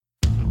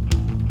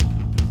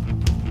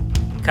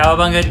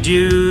Cowabunga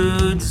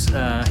dudes!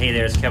 Hey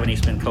there, it's Kevin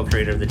Eastman,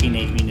 co-creator of the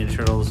Teenage Mutant Ninja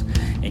Turtles,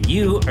 and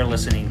you are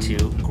listening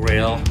to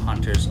Grail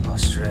Hunters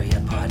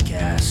Australia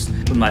podcast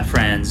with my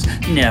friends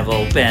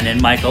Neville, Ben,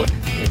 and Michael.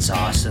 It's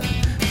awesome.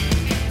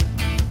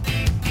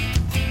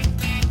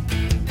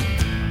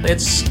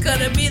 It's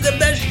gonna be the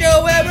best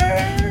show ever!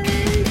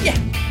 Yeah!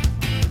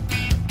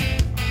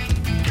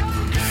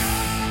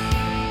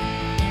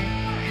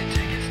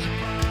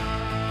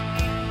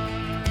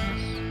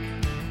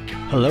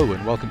 Hello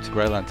and welcome to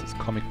Grail Hunters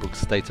Comic Book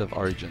State of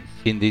Origin.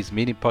 In these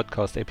mini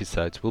podcast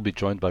episodes, we'll be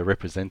joined by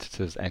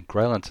representatives and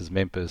Grail Hunters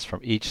members from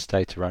each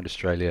state around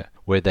Australia,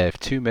 where they have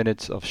 2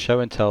 minutes of show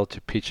and tell to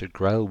pitch a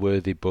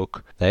Grail-worthy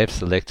book they have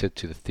selected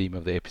to the theme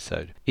of the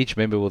episode. Each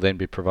member will then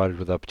be provided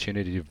with the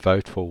opportunity to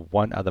vote for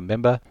one other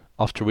member,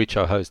 after which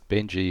our host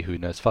Ben Gee, who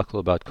knows fuck all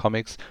about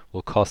comics,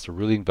 will cast a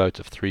ruling vote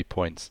of 3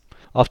 points.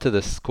 After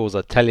the scores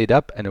are tallied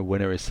up and a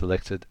winner is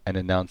selected and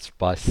announced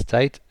by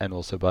state and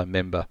also by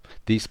member.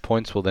 These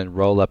points will then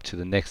roll up to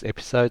the next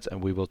episodes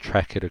and we will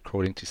track it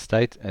according to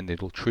state, and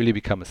it will truly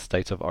become a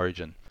state of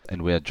origin.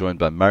 And we are joined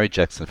by Murray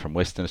Jackson from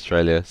Western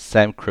Australia,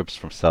 Sam Cripps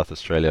from South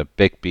Australia,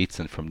 Bec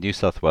Beetson from New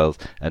South Wales,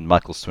 and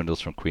Michael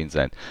Swindells from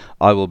Queensland.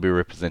 I will be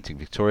representing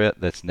Victoria.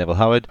 That's Neville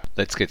Howard.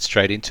 Let's get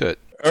straight into it.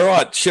 All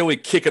right, shall we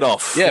kick it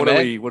off? Yeah, what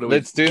man. What are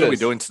we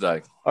doing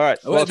today? All right,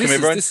 welcome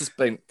everyone. This has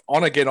been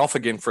on again, off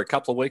again for a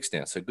couple of weeks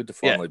now, so good to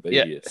finally be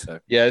here.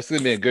 So. Yeah, it's going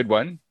to be a good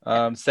one.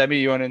 Sammy,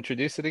 you want to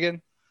introduce it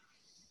again?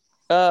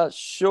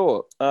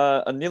 Sure.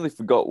 I nearly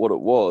forgot what it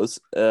was.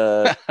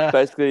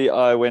 Basically,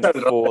 I went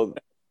for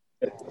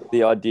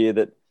the idea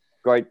that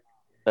great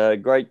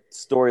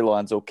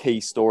storylines or key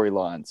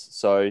storylines.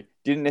 So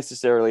didn't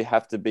necessarily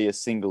have to be a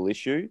single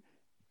issue.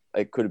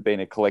 It could have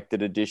been a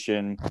collected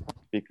edition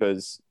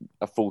because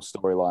a full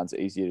storyline's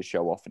easier to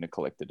show off in a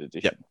collected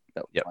edition.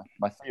 That was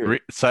my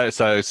theory. So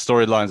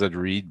storylines that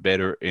read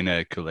better in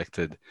a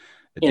collected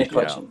edition. In a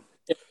collection.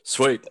 Yeah.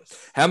 Sweet.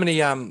 How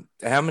many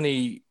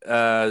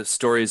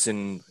stories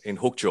in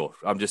Hookjaw?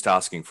 I'm just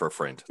asking for a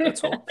friend.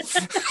 That's all.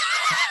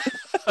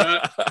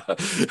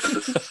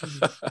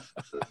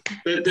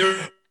 There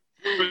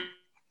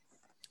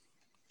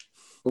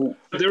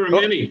are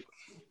many.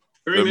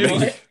 Very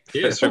many.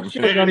 Yes. And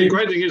the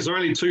great thing is they're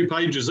only 2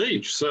 pages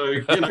each. So,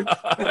 you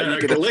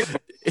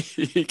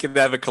can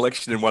have a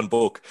collection in one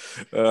book.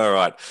 All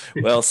right.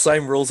 Well,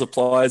 same rules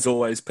apply as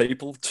always,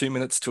 people. 2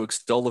 minutes to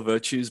extol the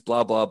virtues,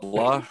 blah, blah,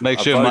 blah. Make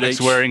sure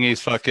Mike's wearing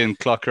his fucking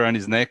clock around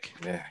his neck.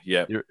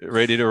 Yeah. You're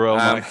ready to roll,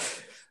 Mike?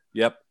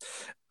 Yep.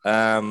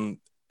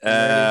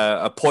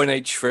 A point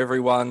each for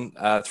everyone.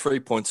 3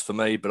 points for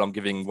me, but I'm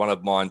giving one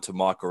of mine to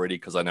Mike already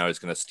because I know he's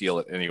going to steal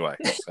it anyway.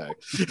 So.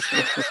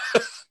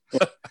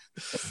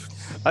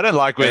 I don't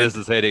like where this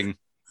is heading.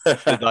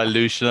 The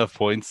dilution of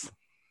points.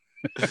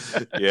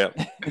 Yeah.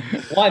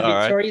 Why?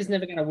 Victoria's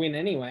never going to win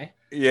anyway.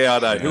 Yeah, I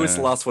know. Who was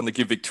the last one to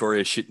give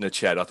Victoria shit in the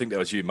chat? I think that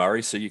was you,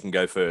 Murray, so you can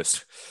go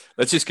first.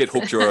 Let's just get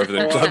Hookjaw over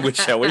there done with,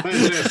 shall we?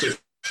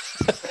 Fantastic.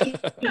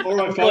 All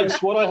right,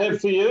 folks, what I have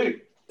for you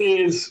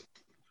is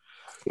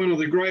one of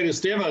the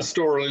greatest ever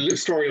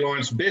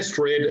storylines, best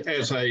read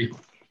as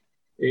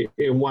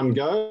in one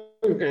go,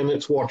 and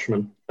it's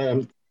Watchmen.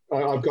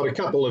 I've got a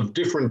couple of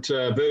different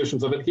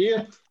versions of it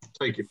here.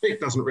 Take your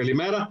pick, doesn't really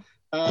matter.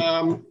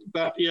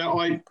 But yeah,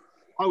 I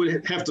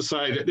would have to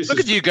say that this Look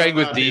is... at you going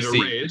with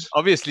DC.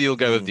 Obviously, you'll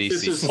go with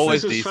DC.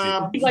 Always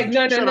DC. He's like,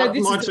 no,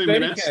 this my is 2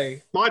 minutes.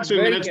 minutes. My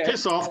 2 minutes,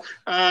 piss off.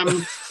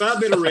 Far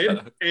better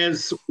read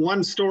as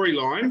one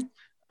storyline.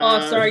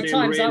 Sorry,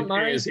 time's up,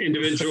 Murray. As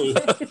individual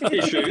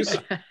issues.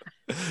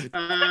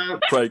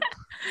 Great.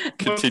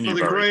 Continue,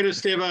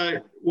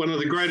 one of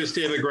the greatest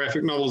ever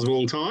graphic novels of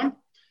all time.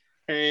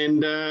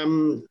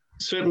 And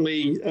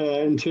certainly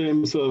in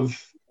terms of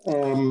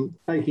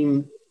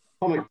taking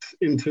comics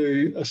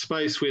into a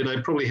space where they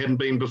probably hadn't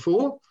been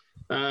before,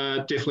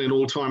 definitely an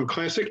all-time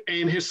classic,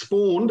 and has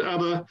spawned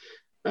other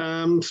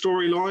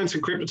storylines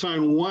and crept its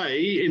own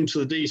way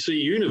into the DC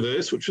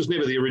universe, which was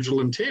never the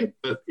original intent,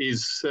 but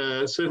is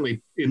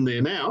certainly in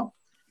there now.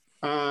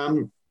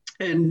 And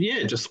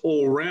yeah, just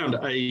all around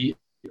a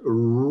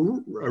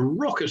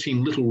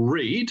rocketing little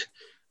read.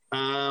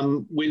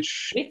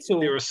 Which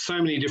there are so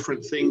many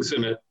different things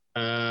in it.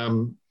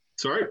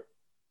 Sorry?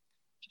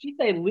 Did you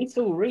say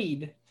little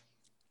read?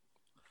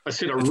 I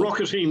said a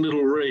rocketing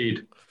little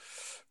read.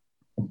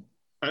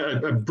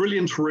 A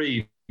brilliant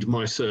read,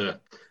 my sir.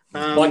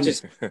 Mike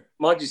just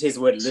hears the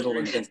word little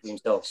and thinks to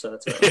himself, so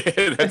that's right.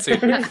 Yeah, that's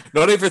it.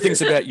 Not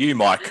everything's about you,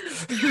 Mike.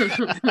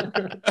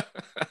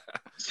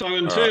 So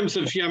in terms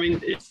of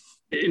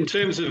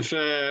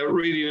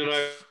reading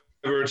it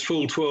over its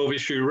full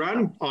 12-issue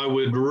run, I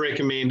would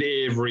recommend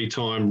every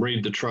time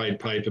read the trade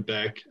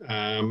paperback.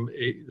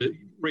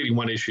 Reading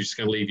one issue is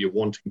going to leave you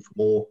wanting for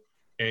more,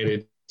 and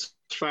it's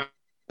far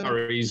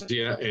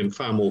easier and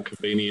far more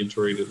convenient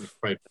to read it in the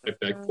trade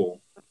paperback form.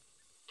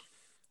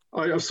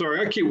 I'm sorry,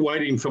 I keep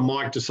waiting for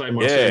Mike to say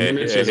my 2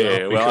 minutes.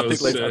 Yeah. Well, I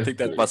think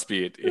that must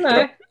be it.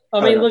 No,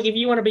 I mean, look, if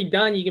you want to be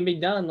done, you can be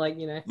done.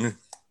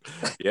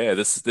 Yeah,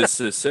 there's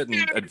a certain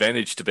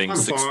advantage to being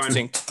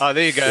succinct. Oh,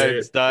 there you go.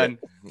 It's done.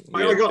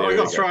 I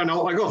got thrown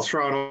off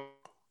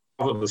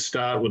at the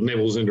start with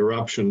Neville's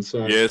interruption.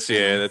 So yes,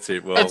 that's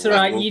it. Well, that's all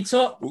right. We'll, you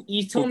taught we'll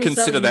me consider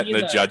something that new,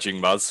 in the though.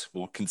 judging, Muzz.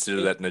 We'll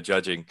consider that in the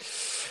judging. You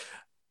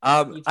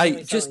taught Hey,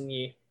 me something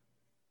new.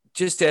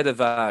 just out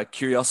of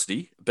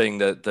curiosity, being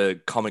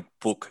the comic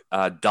book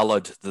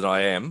dullard that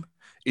I am,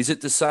 is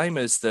it the same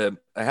as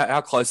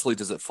how closely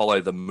does it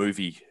follow the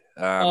movie?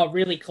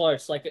 Really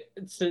close. Like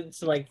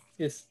it's like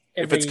this.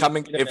 If it's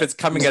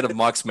coming out of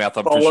Mike's mouth,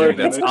 I'm Follow presuming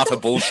the that's movie. utter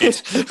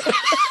bullshit.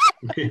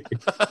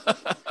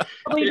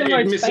 Probably the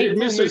most faithful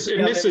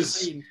movie I've ever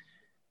seen.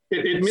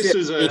 It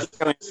misses a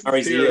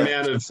Murray's fair ear.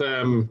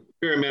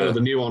 amount of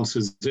the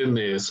nuances in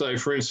there. So,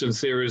 for instance,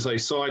 there is a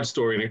side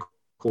story in it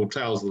called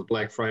Tales of the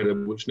Black Freighter,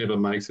 which never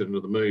makes it into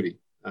the movie.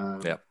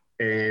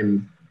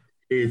 And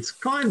it's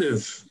kind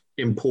of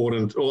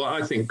important, or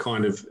I think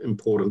kind of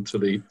important to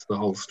the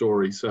whole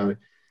story. So,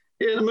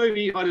 yeah, the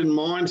movie I didn't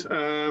mind.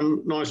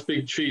 Nice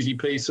big cheesy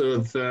piece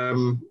of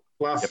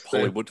fluff.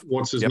 Hollywood.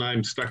 What's his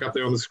name stuck up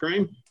there on the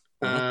screen?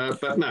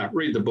 But no,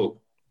 read the book.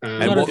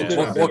 And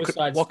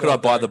what could I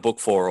buy the book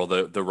for, or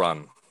the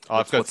run?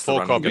 I've got What's the 4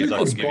 run? copies You I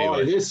can could give you. buy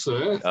Mate. this,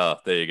 sir. Oh,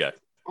 there you go.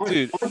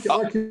 Dude,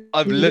 can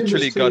I've give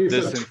literally this to got you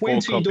this for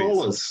in 4 copies.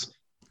 $20.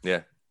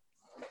 Yeah.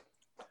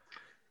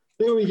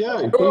 There we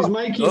go.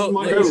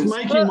 He's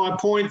making my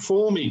point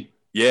for me.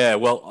 Yeah,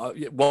 well,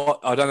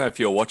 I don't know if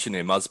you're watching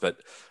there, Muzz, but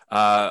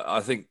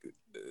I think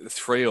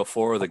 3 or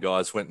 4 of the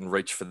guys went and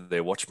reached for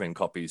their Watchmen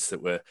copies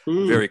that were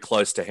very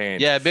close to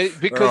hand. Yeah,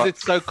 because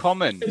it's so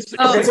common.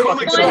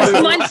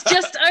 Mine's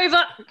just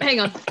over.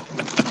 Hang on.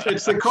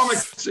 It's the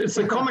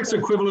comics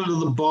equivalent of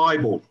the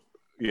Bible.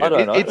 Yeah. I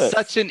don't know. It's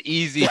such an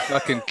easy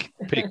fucking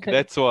pick.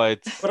 That's why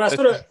it's. But I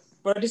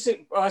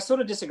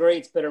sort of disagree.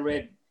 It's better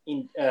read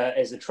in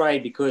as a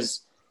trade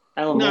because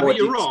Alan Moore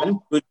did a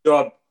good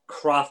job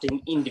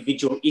crafting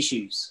individual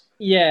issues.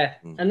 Yeah,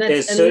 and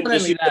There's that's certain not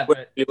only issues that, that work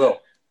but really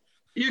well.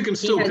 You can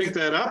still pick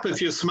that up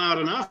if you're smart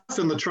enough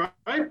in the trade.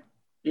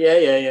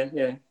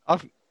 Yeah.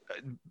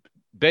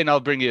 Ben, I'll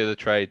bring you the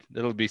trade.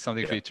 It'll be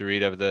something for you to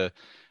read over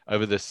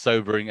the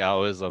sobering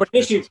hours of. But an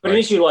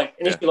issue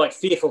like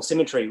Fearful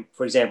Symmetry,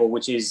 for example,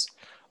 which is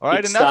all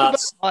right.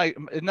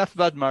 Enough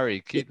about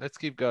Murray. Let's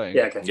keep going.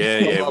 Yeah, okay.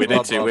 Yeah. We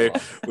need to.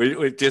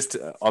 We're just.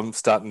 I'm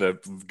starting to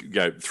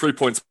go 3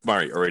 points,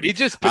 Murray already. He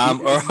just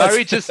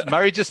Murray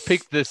just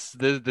picked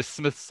the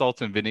Smith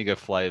salt and vinegar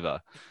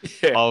flavor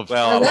of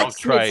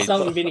trade.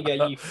 Salt and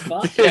vinegar, you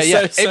fuck.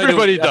 Yeah.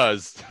 Everybody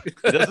does.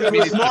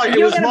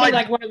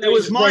 It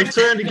was my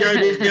turn to go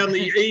down the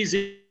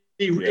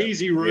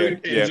easy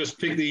route and just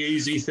pick the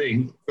easy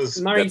thing.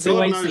 Murray's God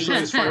always knows what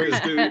those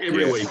fuckers do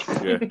every week.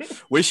 Yeah.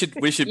 We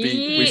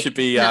should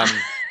be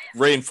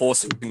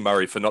reinforcing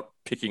Murray for not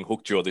picking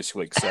Hookjaw this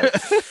week. So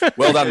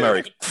well done,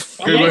 Murray.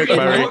 Good work,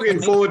 Murray. I'm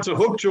looking forward to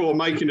Hookjaw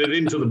making it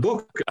into the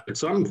book at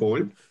some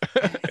point.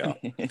 Yeah.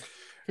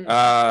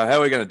 How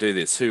are we going to do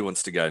this? Who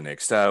wants to go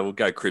next? We'll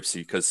go Crippsy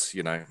because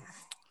No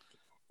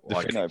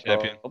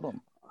champion.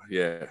 problem.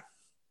 Yeah,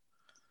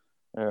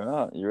 All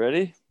right, you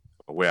ready?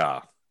 we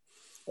are.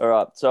 All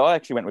right, so I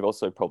actually went with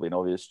also probably an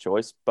obvious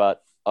choice,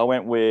 but I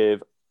went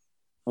with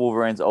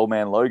Wolverine's Old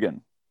Man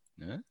Logan.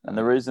 Yeah. And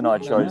the reason I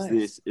chose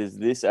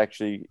this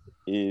actually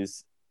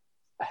is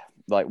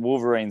like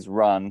Wolverine's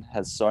run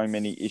has so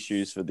many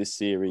issues for this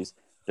series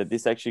that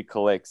this actually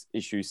collects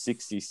issues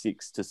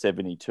 66 to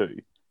 72.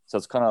 So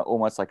it's kind of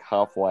almost like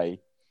halfway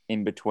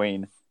in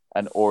between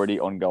an already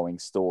ongoing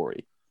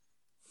story.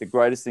 The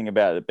greatest thing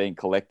about it being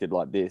collected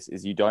like this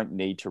is you don't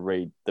need to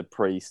read the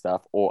pre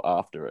stuff or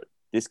after it.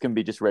 This can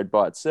be just read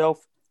by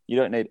itself. You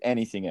don't need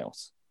anything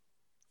else.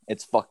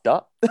 It's fucked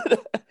up.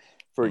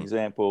 For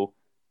example,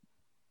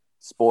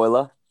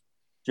 spoiler,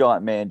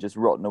 giant man just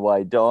rotting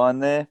away, dying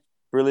there.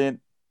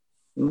 Brilliant.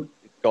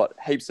 Got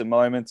heaps of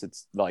moments.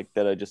 It's like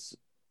that are just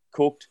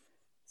cooked.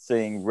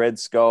 Seeing Red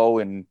Skull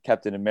in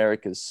Captain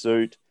America's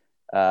suit.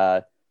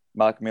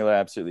 Mark Miller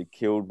absolutely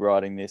killed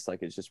writing this.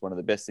 Like, it's just one of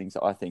the best things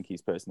I think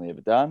he's personally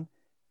ever done.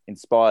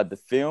 Inspired the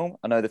film.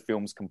 I know the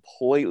film's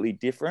completely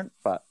different,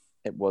 but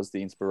it was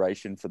the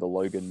inspiration for the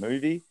Logan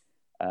movie,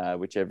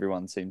 which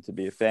everyone seemed to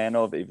be a fan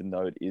of, even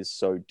though it is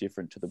so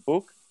different to the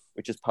book,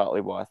 which is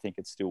partly why I think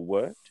it still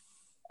worked.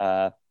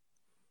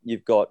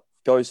 You've got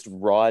Ghost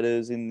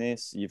Riders in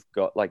this. You've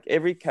got like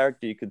every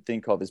character you could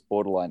think of is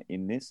borderline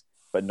in this,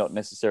 but not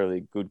necessarily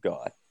a good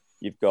guy.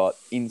 You've got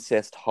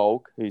Incest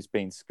Hulk, who's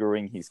been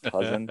screwing his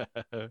cousin.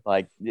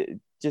 Like, it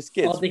just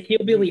gets... the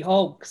Hillbilly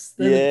Hulks.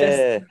 They're the best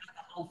thing about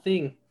the whole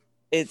thing.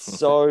 It's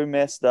so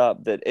messed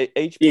up that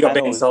each You got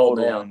panel Ben is sold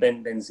now.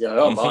 borderline- Ben's going,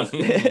 oh,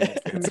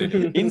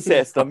 mine.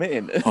 Incest, I'm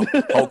in.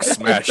 Hulk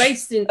smash.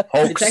 It's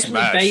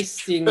actually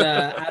based in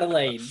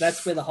Adelaide.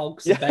 That's where the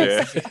Hulks are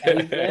based.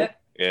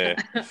 Yeah.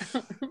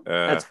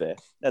 That's fair.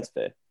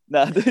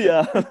 No,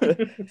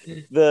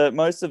 the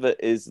most of it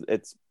is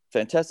it's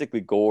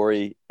fantastically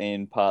gory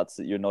in parts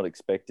that you're not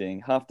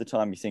expecting. Half the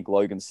time you think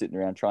Logan's sitting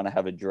around trying to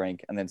have a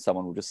drink, and then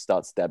someone will just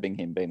start stabbing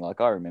him, being like,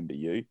 "I remember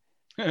you."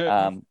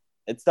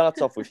 It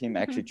starts off with him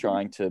actually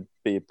trying to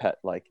be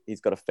like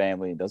he's got a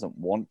family and doesn't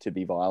want to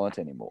be violent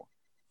anymore.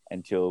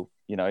 until,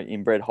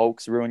 inbred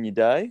Hulks ruin your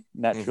day.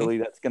 Naturally,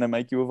 that's going to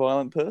make you a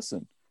violent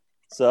person.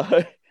 So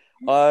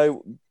I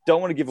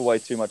don't want to give away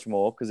too much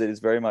more because it is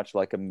very much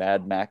like a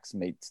Mad Max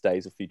meets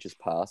Days of Futures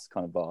Past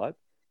kind of vibe.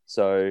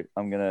 So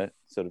I'm going to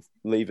sort of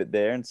leave it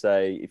there and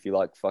say, if you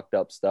like fucked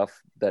up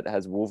stuff that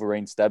has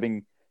Wolverine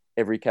stabbing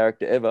every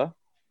character ever,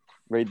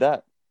 read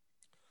that.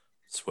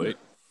 Sweet.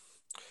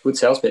 Good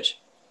sales pitch.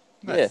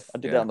 Yeah, I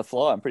did that on the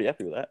fly. I'm pretty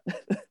happy with that.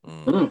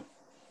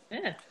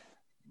 Yeah.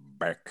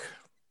 Bec.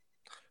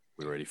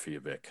 We're ready for you,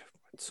 Bec.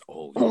 It's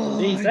all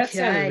Geez, that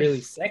sounded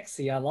really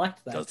sexy. I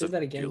liked that. Do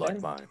that again, you Ben.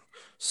 like mine?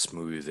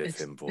 Smooth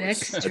It's FM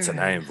voice. Bec's It's an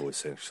turn. AM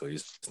voice, actually,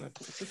 isn't it?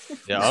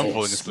 Yeah, I'm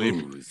falling asleep.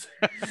 Smooth.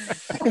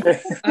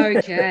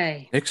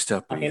 Okay. Next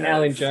up, we Fucking have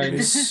Alan Jones.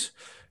 Miss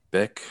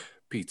Bec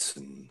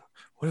Beetson.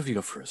 What have you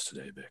got for us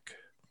today, Bec?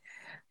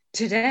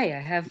 Today I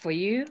have for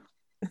you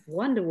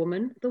Wonder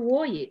Woman, The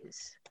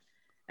Warriors.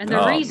 And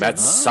the reason... Matt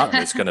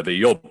Sutton is going to be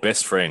your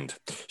best friend.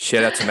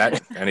 Shout out to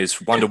Matt and his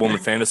Wonder Woman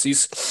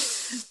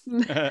fantasies.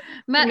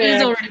 Matt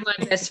is already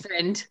my best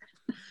friend.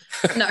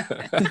 No.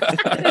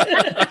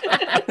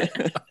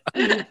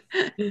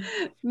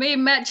 Me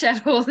and Matt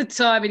chat all the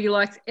time and he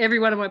likes every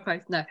one of my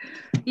posts. No,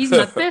 he's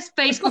my best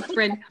Facebook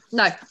friend.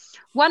 No,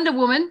 Wonder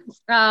Woman,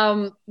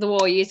 The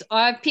Warriors.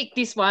 I picked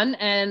this one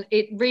and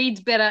it reads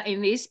better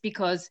in this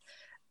because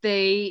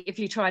if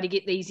you try to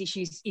get these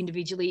issues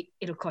individually,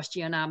 it'll cost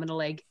you an arm and a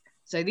leg.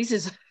 So this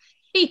is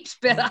heaps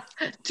better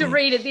to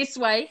read it this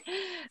way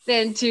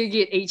than to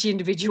get each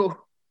individual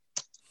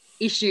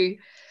issue.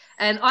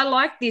 And I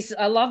like this.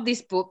 I love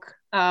this book,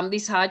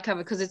 this hardcover,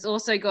 because it's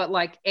also got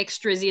like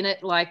extras in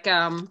it. Like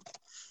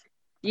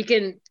you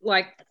can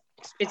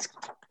it's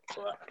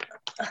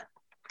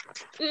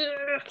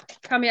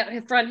come out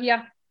in front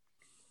here.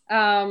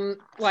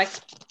 Like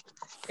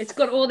it's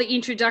got all the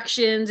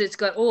introductions. It's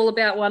got all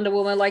about Wonder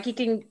Woman. Like you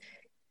can.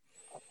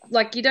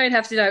 Like, you don't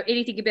have to know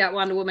anything about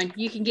Wonder Woman.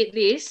 You can get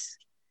this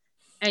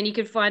and you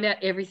can find out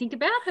everything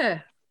about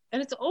her.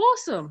 And it's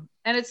awesome.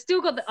 And it's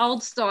still got the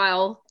old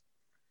style,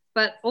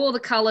 but all the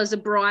colours are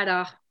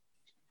brighter.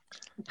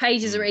 The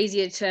pages are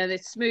easier to turn.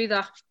 It's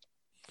smoother.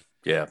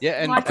 Yeah.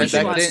 Yeah, and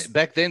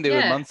back then there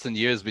were months and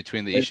years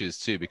between the issues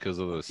too because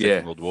of the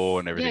Second World War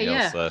and everything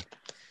else. So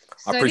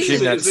I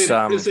presume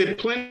is there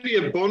plenty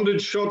of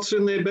bondage shots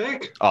in their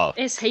back? Oh,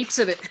 there's heaps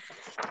of it.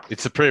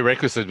 It's a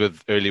prerequisite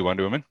with early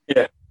Wonder Woman.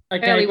 Yeah.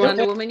 Okay, early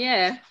Wonder Woman,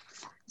 yeah.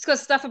 It's got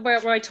stuff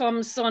about Roy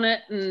Thomas on it,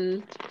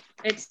 and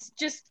it's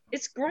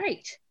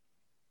great.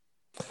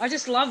 I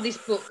just love this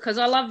book because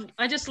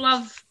I just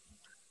love,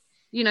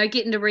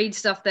 getting to read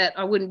stuff that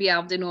I wouldn't be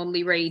able to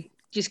normally read.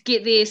 Just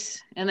get this,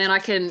 and then I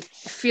can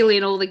fill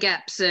in all the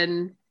gaps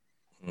and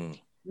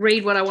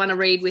read what I want to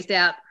read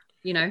without,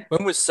 When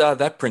was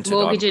that printed?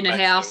 Mortgaging a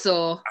house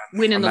or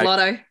winning the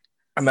lotto.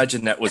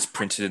 Imagine that was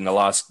printed in the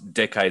last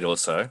decade or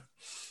so,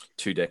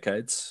 2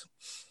 decades.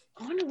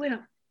 I wonder when.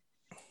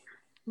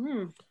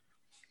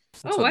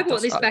 I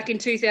bought this back in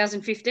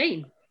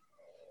 2015.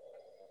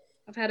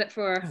 I've had it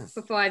for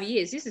 5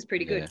 years. This is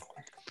pretty good.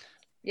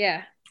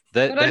 Yeah.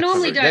 But I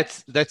normally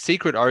don't. That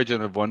secret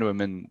origin of Wonder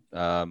Woman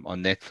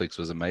on Netflix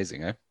was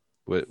amazing, eh?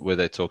 Where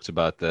they talked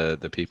about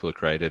the people who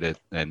created it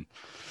and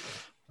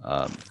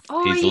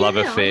his love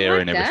affair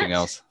and everything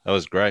else. That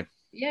was great.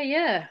 Yeah,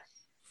 yeah.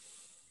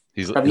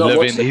 He's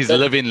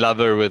living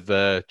lover with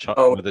a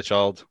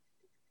child.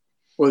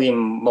 William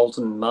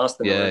Moulton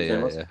Marston.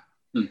 Yeah.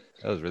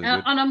 That was really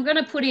good. And I'm going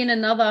to put in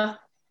another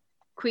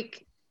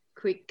quick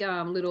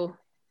little. What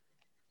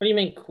do you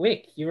mean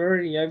quick? You're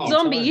already over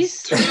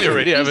Zombies. You're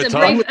already over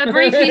time. A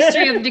brief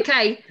history of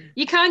decay.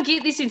 You can't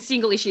get this in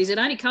single issues. It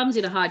only comes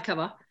in a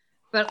hardcover.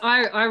 But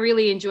I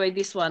really enjoyed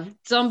this one.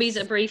 Zombies,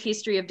 A Brief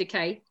History of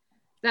Decay.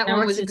 That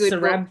one was a good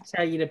book.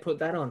 Tell you to put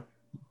that on.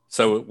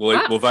 So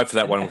we'll vote for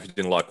that one if you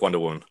didn't like Wonder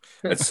Woman.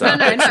 It's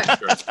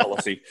insurance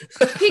policy.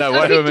 I picked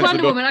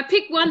Wonder Woman. I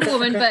picked Wonder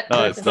Woman, but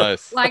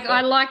nice. Like I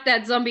like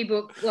that zombie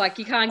book. Like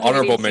you can't get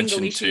honorable it in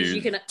mention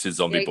single issues. to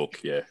zombie book.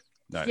 Yeah.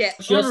 Nice. Yeah.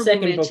 What's your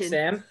second book,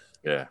 Sam?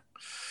 Yeah.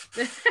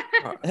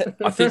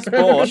 I think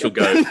I shall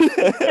go.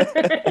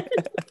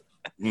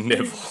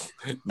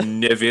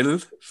 Neville.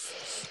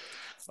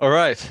 All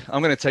right,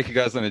 I'm going to take you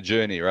guys on a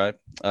journey, right?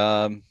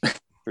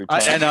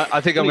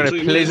 I think I'm going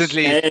to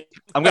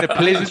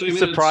pleasantly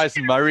surprise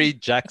Murray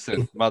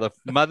Jackson,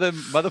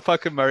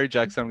 motherfucker Murray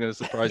Jackson. I'm going to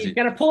surprise you. He's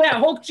going to pull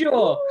out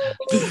Hookjaw.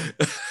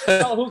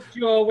 Not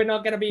Hookjaw. We're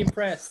not going to be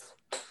impressed.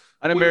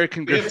 An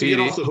American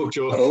Graffiti.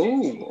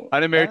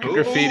 An American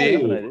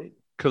Graffiti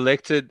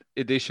collected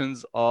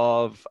editions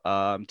of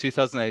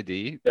 2000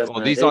 AD.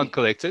 Well, these aren't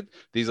collected.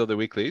 These are the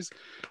weeklies.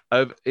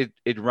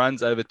 It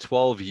runs over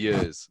 12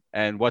 years.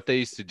 And what they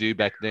used to do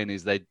back then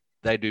is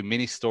they do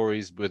mini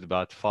stories with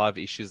about 5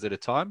 issues at a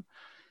time.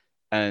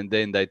 And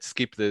then they'd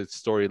skip the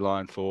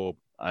storyline for,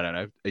 I don't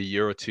know, a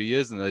year or 2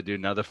 years, and they do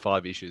another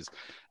 5 issues.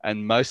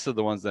 And most of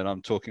the ones that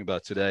I'm talking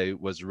about today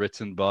was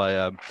written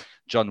by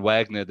John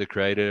Wagner, the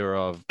creator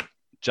of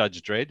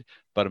Judge Dredd.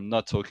 But I'm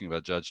not talking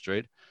about Judge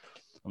Dredd.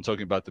 I'm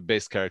talking about the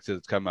best character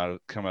that's come out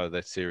of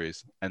that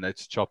series, and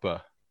that's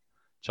Chopper.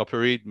 Chopper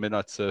Reed,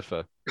 Midnight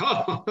Surfer.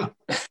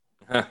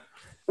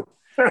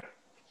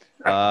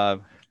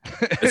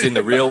 As in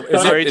the real.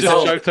 Sorry, he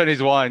just choked on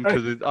his wine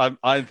because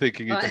I'm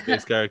thinking he's the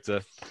best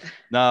character.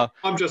 Now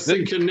I'm just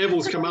thinking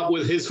Neville's come up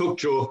with his hook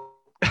jaw.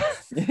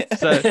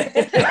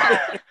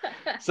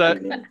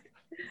 So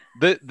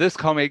this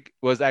comic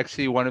was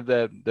actually one of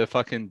the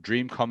fucking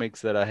dream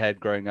comics that I had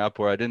growing up,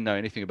 where I didn't know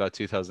anything about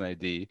 2000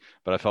 AD,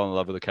 but I fell in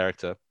love with the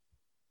character.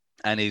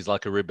 And he's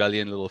like a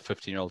rebellion little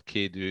 15-year-old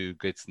kid who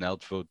gets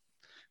nailed for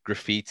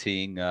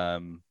graffitiing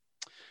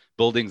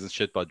buildings and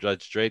shit by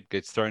Judge Dredd,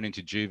 gets thrown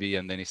into juvie,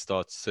 and then he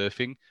starts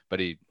surfing. But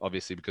he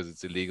obviously, because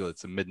it's illegal,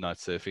 it's a midnight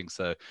surfing.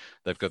 So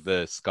they've got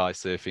the sky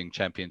surfing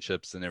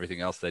championships and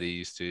everything else that he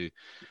used to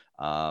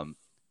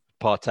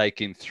partake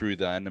in through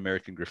the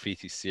American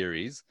Graffiti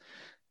series.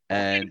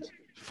 And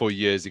for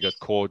years he got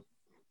caught.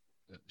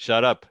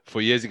 Shut up. For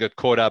years he got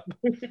caught up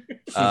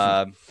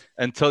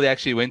until he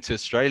actually went to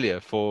Australia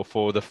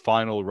for the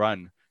final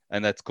run.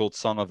 And that's called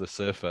Song of the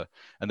Surfer.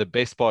 And the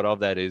best part of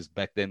that is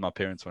back then my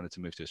parents wanted to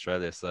move to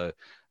Australia. So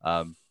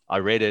I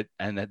read it,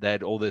 and they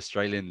had all the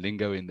Australian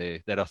lingo in there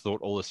that I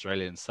thought all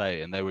Australians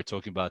say. And they were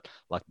talking about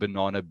like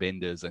banana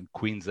benders and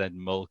Queensland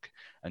milk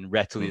and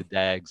rattle your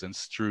dags and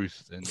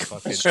struth and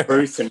fucking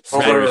Struth and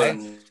fodder.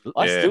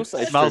 I still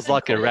say smells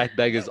like a rat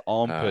bagger's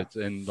armpit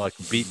and like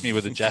beat me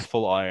with a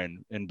jaffle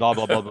iron and blah,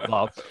 blah, blah, blah,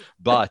 blah.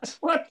 But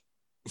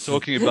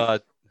talking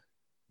about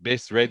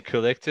best read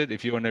collected,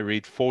 if you want to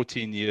read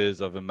 14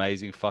 years of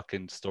amazing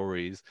fucking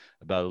stories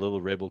about a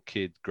little rebel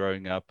kid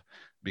growing up,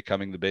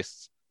 becoming the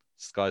best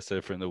sky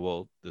surfer in the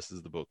world, this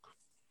is the book.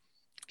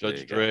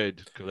 Judge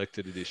Dredd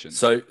collected edition.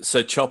 So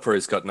Chopper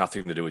has got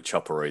nothing to do with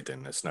Chopper Reed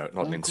then. It's not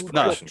an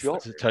inspiration. No,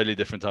 it's a totally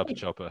different type of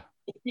Chopper.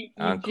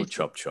 Uncle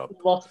Chop.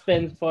 Lost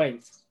Ben's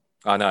points.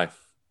 I know.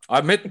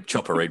 I met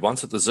Chopper Reed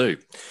once at the zoo,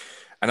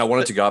 and I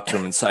wanted to go up to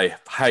him and say,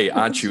 "Hey,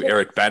 aren't you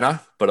Eric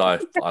Banner?" But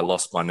I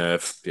lost my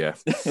nerve. Yeah.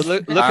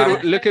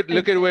 Look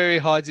at where he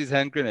hides his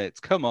hand grenades.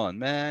 Come on,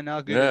 man.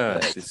 How good is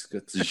that? He's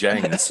got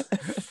Zhangs.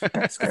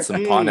 He's got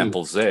some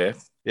pineapples there.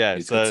 Yeah,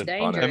 so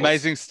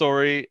amazing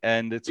story,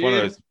 and it's one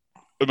of those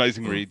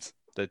amazing reads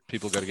that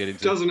people got to get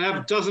into. Doesn't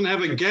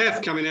have a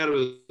gaff coming out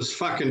of his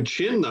fucking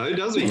chin though,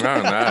 does he?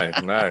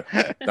 No.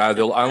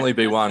 There'll only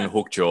be one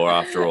hook jaw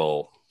after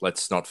all.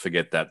 Let's not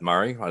forget that,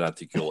 Murray. I don't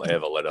think you'll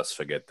ever let us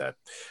forget that.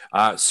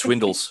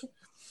 Swindells.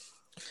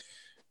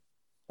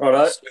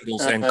 Righto.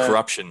 Swindells and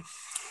corruption.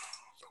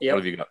 Yep. What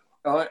have you got?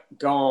 All right,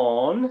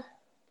 gone.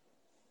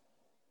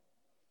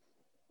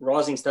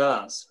 Rising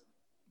Stars.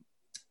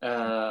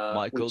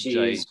 Michael which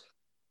J. is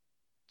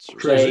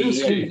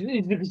Cherinsky.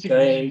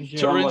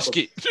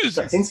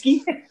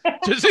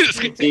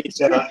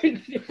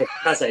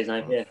 Can't say his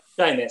name. Yeah,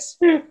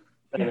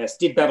 JMS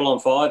did Babylon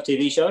 5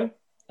 TV show.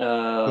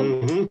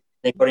 Then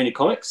got into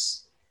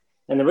comics,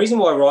 and the reason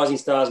why Rising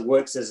Stars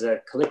works as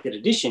a collected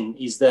edition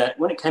is that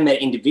when it came out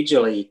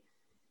individually,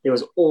 there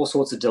was all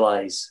sorts of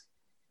delays.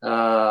 They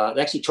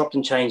actually chopped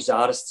and changed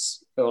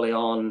artists early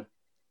on.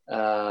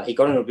 He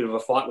got into a bit of a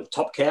fight with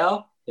Top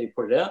Cow, who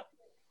put it out.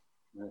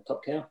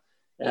 Top Cow.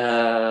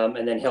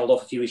 And then held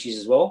off a few issues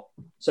as well.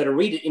 So to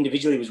read it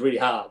individually was really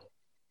hard,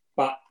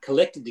 but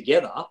collected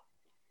together,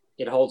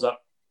 it holds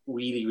up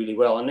really, really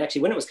well. And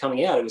actually, when it was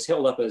coming out, it was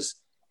held up as,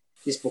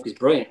 this book is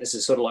brilliant. This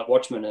is sort of like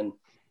Watchmen, and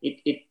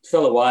it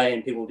fell away,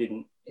 and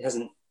it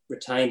hasn't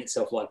retained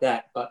itself like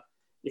that. But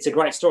it's a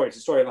great story. It's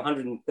a story of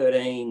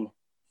 113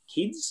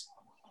 kids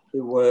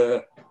who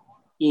were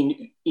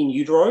in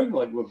utero,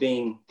 like were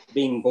being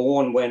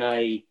born when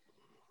a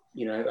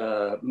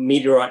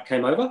meteorite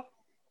came over.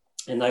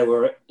 And they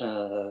were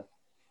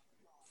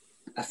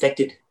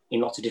affected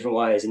in lots of different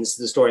ways. And this is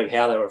the story of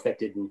how they were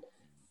affected, and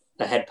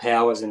they had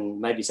powers,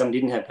 and maybe some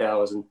didn't have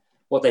powers, and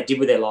what they did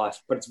with their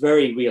life. But it's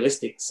very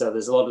realistic. So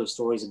there's a lot of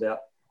stories about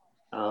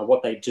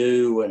what they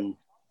do and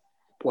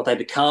what they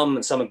become,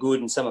 and some are good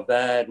and some are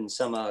bad and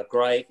some are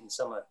great and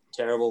some are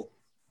terrible.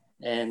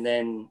 And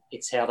then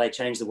it's how they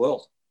change the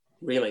world,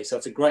 really. So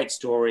it's a great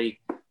story.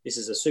 This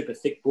is a super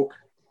thick book,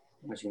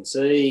 as you can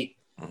see.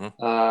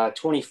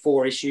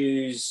 24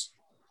 issues,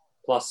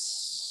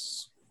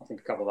 plus I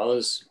think a couple of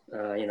others,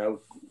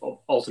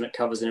 alternate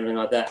covers and everything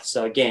like that.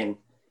 So again,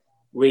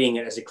 reading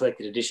it as a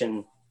collected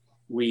edition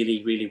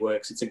really, really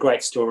works. It's a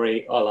great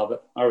story. I love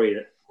it. I read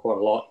it quite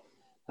a lot.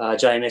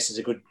 JMS is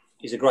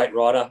a great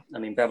writer. I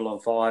mean, Babylon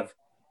 5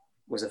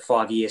 was a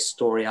 5-year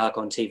story arc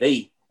on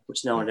TV,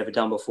 which no one had ever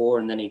done before.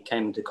 And then he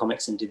came into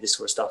comics and did this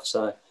sort of stuff.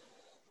 So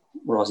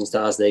Rising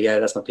Stars, there you go.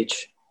 That's my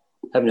pitch.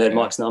 Haven't heard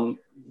Mike's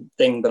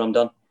thing, but I'm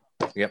done.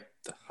 Yep,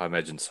 I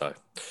imagine so.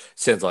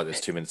 Sounds like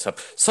there's 2 minutes up.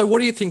 So what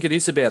do you think it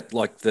is about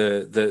like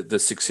the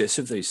success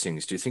of these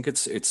things? Do you think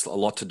it's a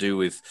lot to do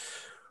with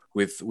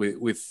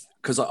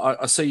because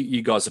I see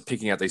you guys are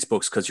picking out these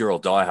books because you're all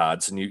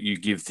diehards and you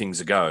give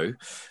things a go,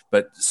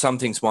 but some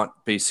things might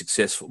be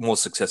more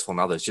successful than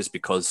others just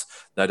because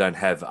they don't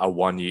have a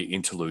 1-year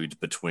interlude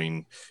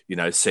between,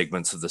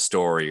 segments of the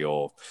story,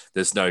 or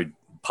there's no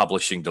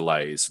publishing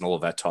delays and all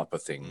of that type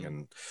of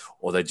thing,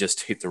 or they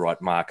just hit the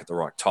right mark at the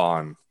right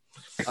time.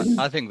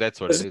 I think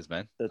that's what it is,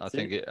 man. I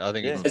think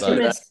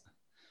it's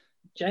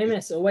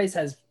JMS always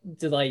has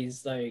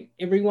delays, though.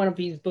 Every one of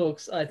his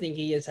books, I think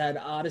he has had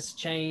artist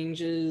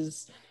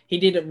changes. He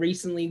did it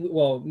recently,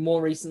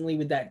 more recently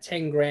with that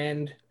 10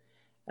 grand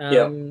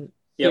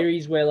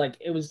series where like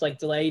it was like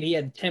delayed. He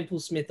had Temple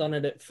Smith on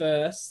it at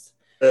first,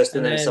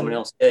 and then someone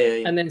else.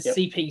 Yeah. And then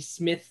CP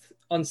Smith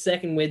on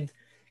second with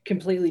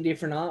completely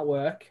different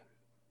artwork.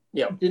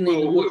 Yeah, didn't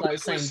even look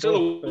like the same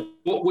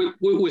book.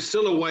 We're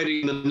still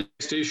awaiting the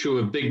next issue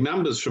of Big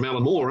Numbers from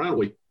Alan Moore, aren't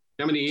we?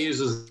 How many years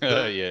is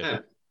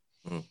that?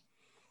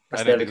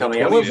 That's never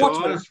coming out.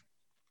 Well,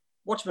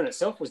 Watchmen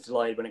itself was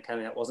delayed when it came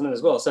out, wasn't it,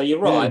 as well? So you're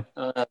right.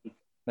 I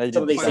think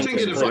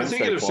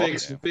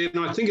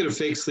it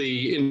affects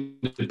the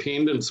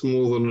independents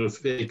more than it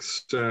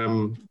affects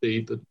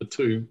the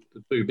two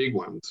big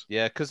ones.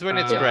 Yeah, because when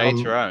it's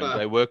creator owned,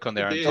 they work on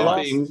their own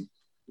time.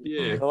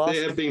 There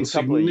have been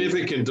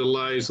significant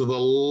delays with a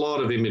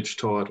lot of Image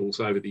titles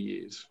over the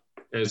years,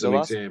 as an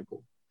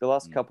example. The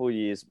last couple of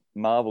years,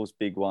 Marvel's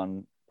big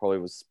one probably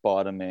was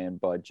Spider-Man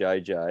by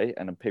JJ,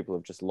 and people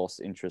have just lost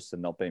interest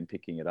and not been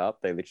picking it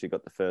up. They literally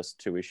got the first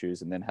 2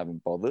 issues and then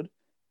haven't bothered.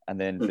 And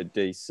then for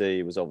DC,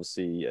 it was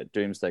obviously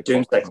Doomsday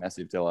Clock,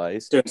 massive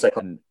delays.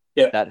 And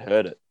that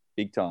hurt it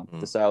big time.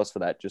 The sales for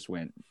that just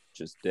went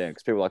down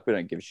because people were like, we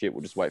don't give a shit.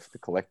 We'll just wait for the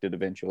collected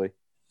eventually.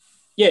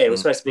 Yeah, it was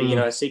supposed to be,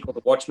 a sequel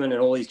to Watchmen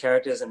and all these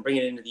characters and bring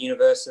it into the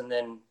universe. And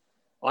then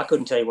I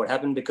couldn't tell you what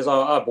happened because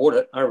I bought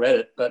it. I read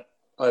it, but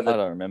over I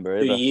don't remember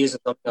 2 years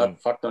or something,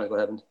 fuck knows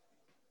what happened.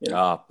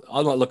 I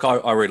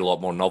read a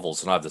lot more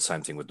novels, and I have the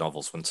same thing with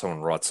novels. When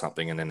someone writes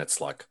something and then it's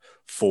like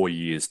 4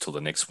 years till the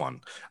next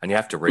one, and you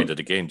have to read it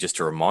again just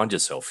to remind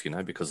yourself,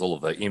 because all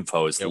of the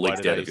info is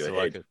leaked out of your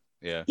head.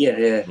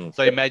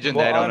 So imagine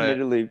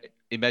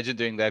imagine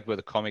doing that with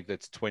a comic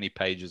that's 20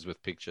 pages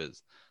with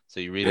pictures. So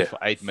you read it for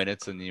 8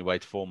 minutes and then you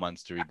wait 4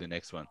 months to read the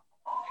next one.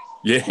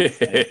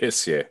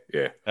 Yes, yeah.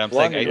 And I'm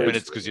saying 8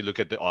 minutes because you look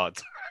at the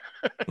art.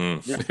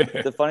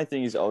 The funny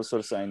thing is, I was sort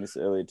of saying this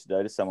earlier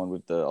today to someone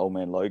with the Old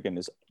Man Logan,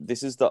 is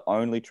this is the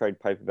only trade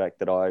paperback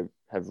that I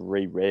have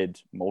reread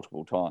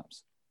multiple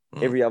times.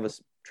 Every other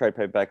trade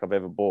paperback I've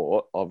ever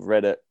bought, I've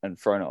read it and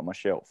thrown it on my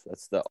shelf.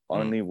 That's the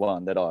only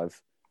one that I've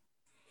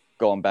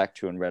gone back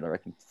to and read, I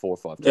reckon, 4 or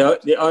 5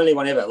 times. The only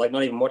one ever, like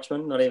not even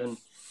Watchmen, not even...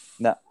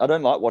 No, I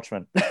don't like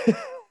Watchmen.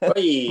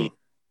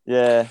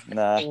 Yeah,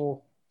 nah.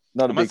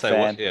 Not a big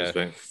fan.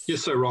 You're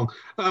so wrong.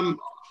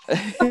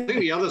 I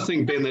think the other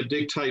thing, Ben, that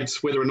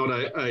dictates whether or not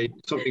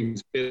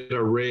something's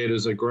better read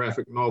as a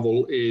graphic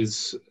novel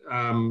is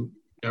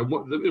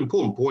the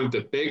important point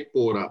that Bec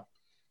brought up,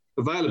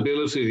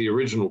 availability of the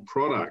original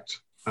product.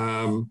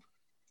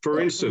 For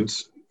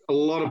instance, a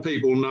lot of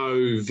people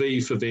know V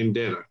for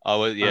Vendetta. A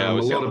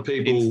lot of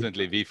people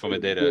instantly V for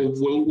Vendetta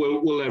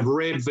will have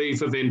read V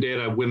for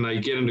Vendetta when they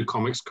get into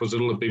comics because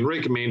it'll have been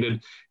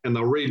recommended and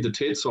they'll read the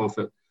tits off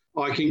it.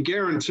 I can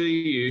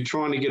guarantee you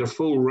trying to get a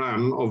full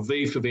run of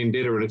V for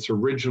Vendetta in its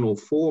original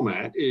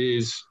format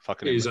is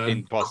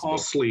a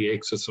costly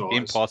exercise.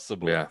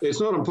 Impossible. Yeah.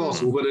 It's not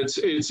impossible, but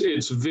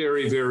it's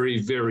very, very,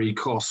 very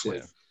costly.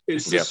 Yeah.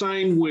 It's the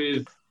same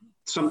with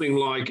something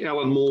like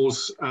Alan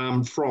Moore's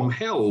From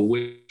Hell,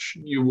 which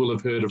you will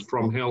have heard of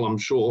From Hell, I'm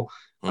sure.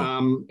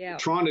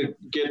 Trying to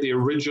get the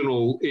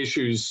original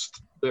issues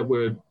that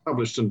were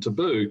published in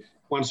Taboo,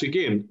 once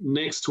again,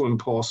 next to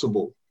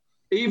impossible.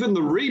 Even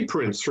the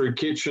reprints through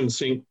Kitchen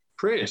Sink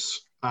Press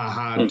are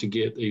hard to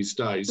get these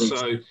days.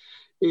 So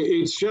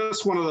it's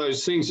just one of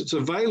those things. It's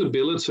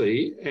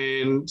availability,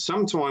 and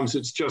sometimes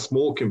it's just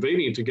more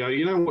convenient to go,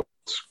 you know what,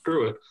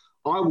 screw it.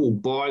 I will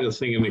buy the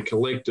thing in a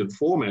collected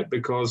format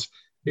because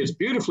it's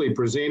beautifully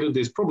presented.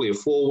 There's probably a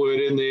foreword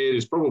in there.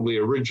 There's probably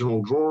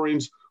original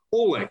drawings,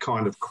 all that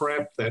kind of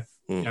crap that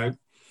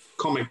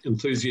comic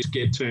enthusiasts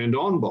get turned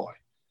on by.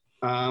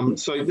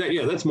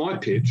 That's my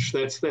pitch.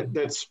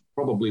 That's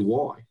probably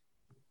why.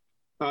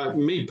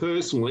 Me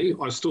personally,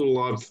 I still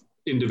love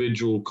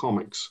individual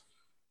comics.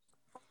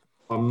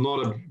 I'm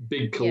not a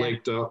big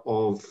collector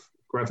of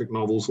graphic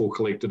novels or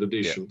collected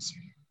editions.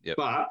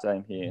 But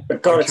same here. I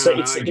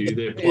can't argue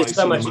their place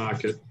in the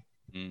market.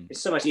 It's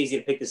so much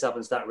easier to pick this up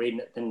and start reading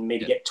it than me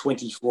to get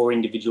 24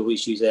 individual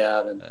issues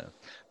out.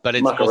 But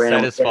it's more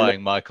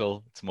satisfying,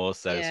 Michael. It's more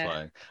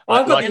satisfying.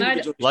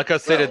 Like I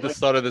said at the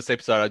start of this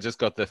episode, I just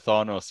got the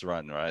Thanos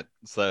run, right?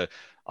 So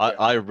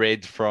I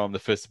read from the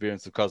first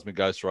appearance of Cosmic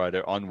Ghost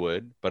Rider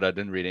onward, but I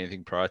didn't read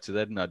anything prior to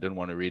that, and I didn't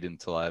want to read it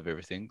until I have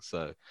everything.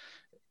 So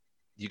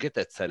you get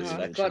that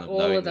satisfaction. I've got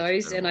all of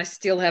those, and I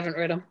still haven't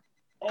read them.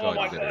 Oh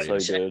my God. So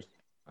good.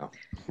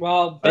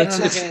 Well, Bec's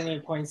not getting any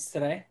points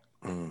today.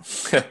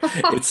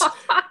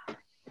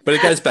 But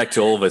it goes back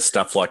to all of this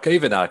stuff. Like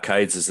even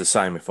arcades is the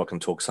same. If I can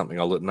talk something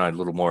I know a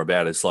little more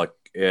about, it's like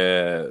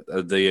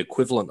the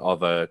equivalent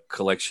of a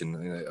collection,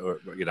 or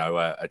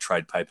a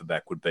trade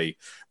paperback would be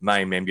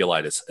MAME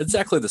emulators.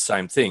 Exactly the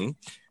same thing,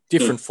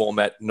 different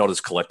format, not as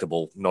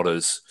collectible, not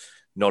as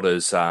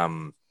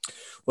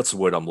what's the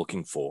word I'm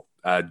looking for?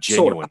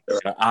 Genuine,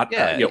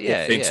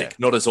 authentic,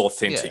 not as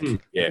authentic.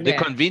 The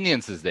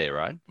convenience is there,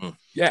 right?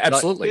 Yeah,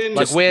 absolutely.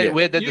 Like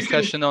we had the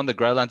discussion on the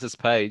Grail Hunters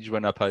page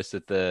when I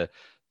posted the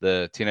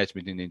the Teenage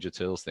Mutant Ninja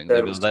Turtles thing.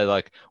 They're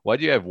like, why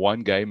do you have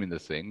one game in the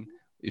thing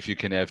if you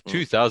can have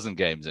 2,000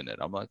 games in it?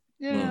 I'm like,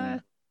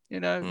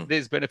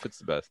 there's benefits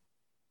to both.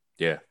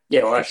 Yeah.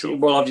 Yeah, well,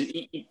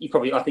 actually, you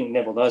probably, I think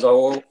Neville knows, I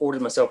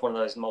ordered myself one of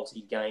those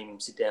multi-game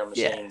sit-down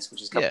machines,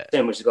 which is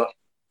which has got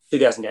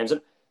 2,000 games.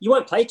 You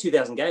won't play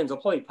 2,000 games. I'll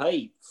probably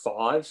pay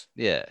 5.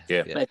 Yeah.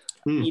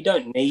 You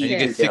don't need. And you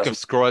get sick of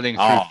scrolling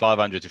through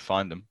 500 to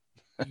find them.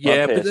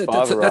 Yeah, but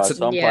that's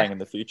I'm playing in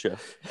the future.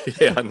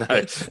 Yeah, I know.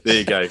 There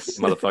you go,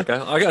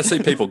 motherfucker. I gotta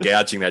see people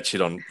gouging that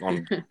shit on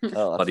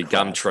bloody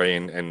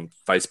Gumtree and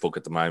Facebook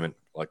at the moment.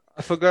 Like,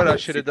 I forgot I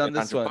should have done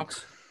this one.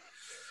 Bucks.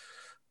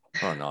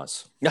 Oh,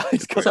 nice. No,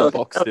 it's got a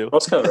box still.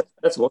 Cross cover.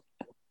 That's what.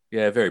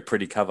 Yeah, very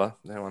pretty cover.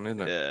 That one,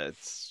 isn't it? Yeah,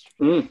 it's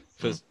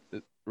first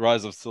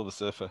Rise of Silver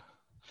Surfer.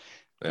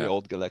 The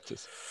old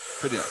Galactus.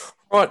 Pretty nice.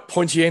 Right,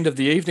 pointy end of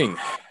the evening.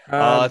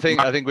 I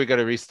think we're going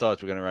to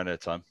restart. We're going to run out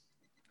of time.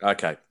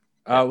 Okay.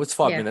 It's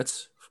 5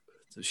 minutes.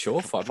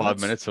 Sure, 5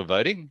 minutes for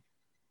voting?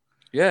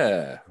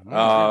 Yeah.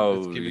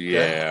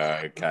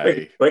 Yeah.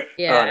 Okay. Quick.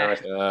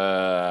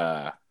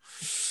 Yeah.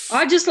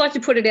 I'd just like to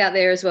put it out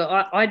there as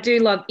well. I do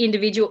love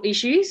individual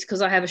issues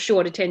because I have a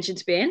short attention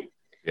span.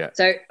 Yeah.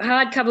 So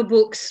hardcover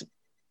books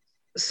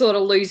sort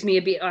of lose me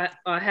a bit.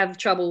 I have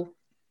trouble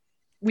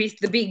with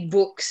the big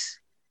books.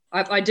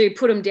 I do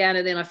put them down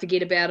and then I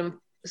forget about them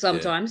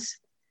sometimes.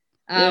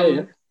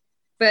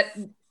 But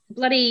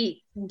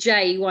bloody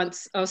Jay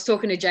once, I was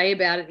talking to Jay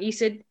about it. He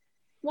said,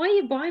 why are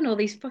you buying all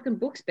these fucking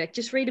books, Bec?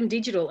 Just read them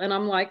digital. And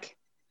I'm like,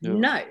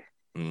 no,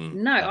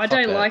 I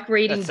don't like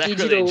reading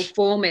digital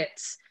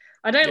formats.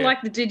 I don't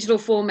like the digital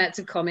formats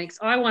of comics.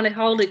 I want to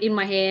hold it in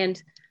my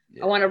hand.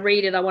 I want to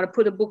read it. I want to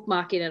put a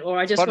bookmark in it, or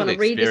I just want to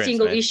read the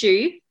single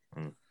issue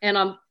and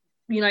I'm,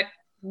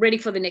 ready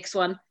for the next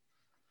one.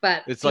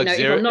 But it's like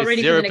if I'm not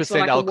ready for the next one,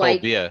 I can alcohol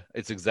wait. beer.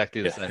 It's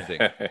exactly the same thing.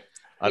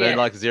 I don't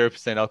like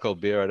 0% alcohol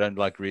beer. I don't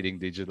like reading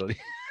digitally.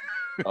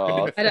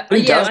 I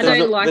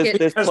don't like it.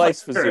 There's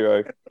place for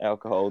 0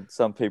 alcohol.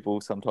 Some people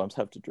sometimes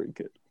have to drink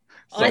it.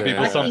 Some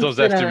people sometimes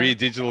have to read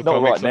digital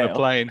comics on a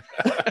plane.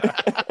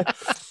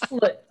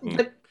 Look,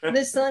 but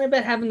there's something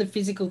about having the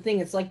physical thing.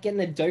 It's like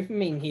getting a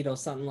dopamine hit or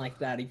something like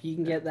that. If you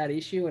can get that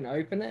issue and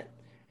open it,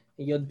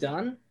 you're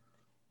done.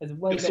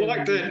 It's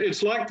like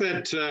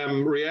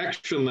that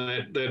reaction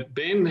that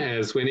Ben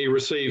has when he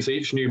receives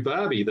each new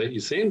Barbie that you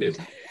send him.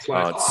 It's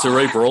like, it's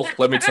cerebral.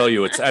 Let me tell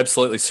you, it's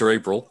absolutely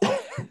cerebral.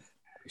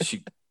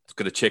 She's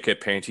got to check her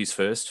panties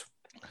first.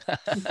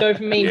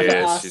 Dopamine for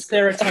us,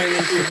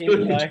 serotonin for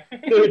him, though.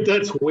 Dude,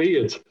 that's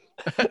weird.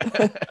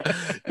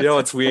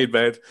 It's weird,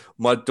 man.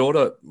 My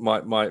daughter, my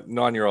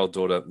 9-year-old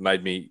daughter,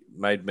 made me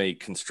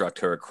construct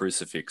her a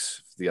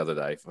crucifix the other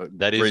day.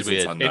 That is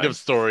weird. Unknown. End of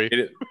story.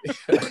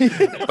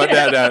 But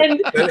no.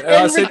 And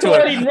I said to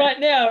her, right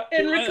now.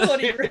 And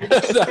recording.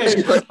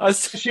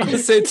 She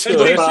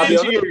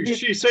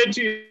said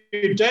to you,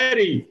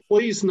 Daddy,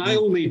 please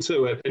nail me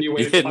to it. And you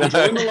went, I'm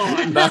doing the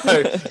line. No.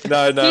 Here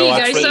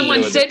you go.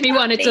 Someone sent me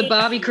one. It's a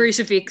Barbie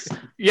crucifix.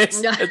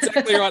 Yes,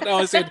 exactly right. No,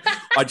 I said,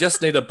 I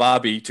just need a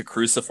Barbie to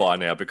crucify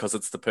now because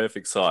it's the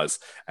perfect size.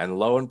 And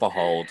lo and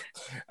behold,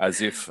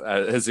 as if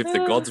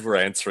the gods were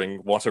answering,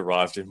 what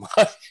arrived in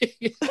my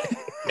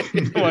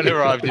what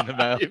arrived in the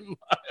mail.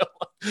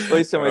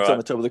 Please tell me it's on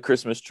the top of the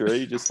Christmas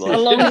tree, just like a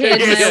long-haired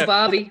male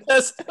Barbie.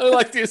 Yes, I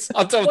like this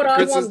on top of the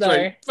Christmas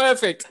tree.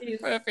 Perfect.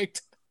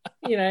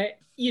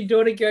 Your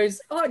daughter goes,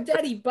 "Oh,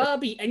 Daddy,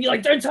 Barbie," and you're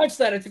like, "Don't touch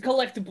that; it's a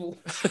collectible."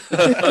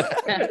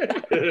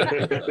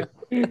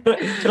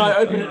 Can I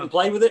open it and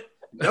play with it?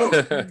 No.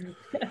 That's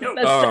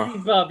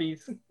Daddy's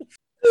Barbies.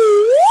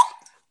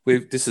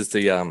 This is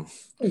the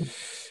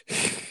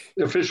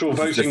official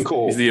voting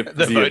call.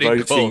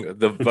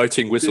 The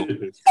voting whistle.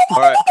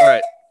 All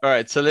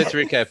right. So let's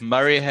recap.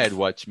 Murray had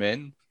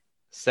Watchmen.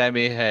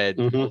 Sammy had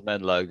Old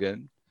Man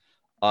Logan.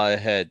 I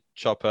had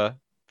Chopper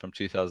from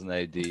 2000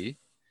 AD.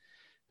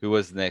 Who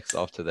was next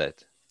after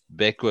that?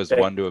 Bec was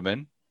Wonder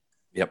Woman.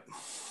 Yep.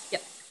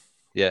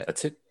 Yeah.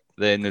 That's it.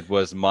 Then it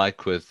was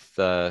Mike with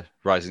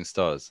Rising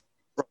Stars.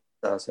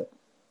 That's it.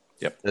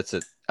 Yep. That's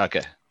it.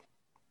 Okay.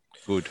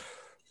 Good.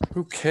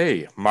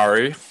 Okay,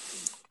 Murray.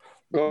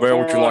 Where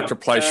would you like to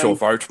place your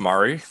vote,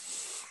 Murray?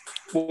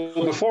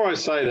 Well, before I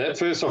say that,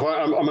 first off,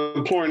 I'm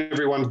imploring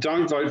everyone,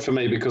 don't vote for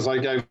me because I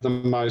gave the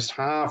most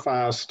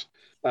half-assed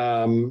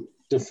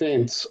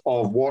defense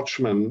of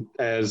Watchmen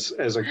as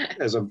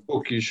a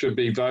book you should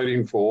be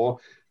voting for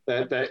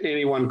that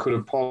anyone could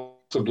have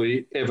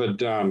possibly ever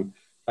done.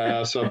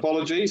 So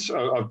apologies.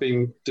 I've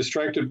been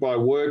distracted by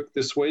work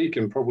this week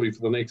and probably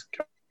for the next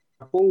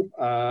couple,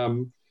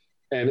 and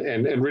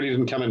really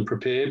didn't come in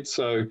prepared.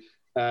 So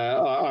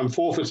I'm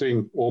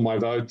forfeiting all my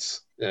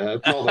votes.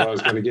 Not that I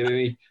was going to get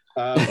any.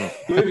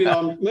 Moving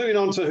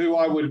on to who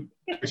I would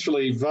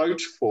actually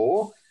vote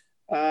for.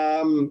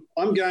 I'm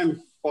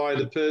going by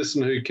the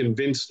person who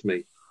convinced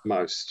me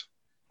most.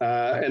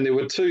 And there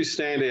were two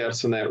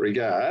standouts in that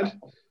regard.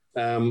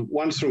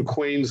 One's from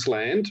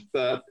Queensland,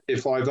 but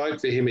if I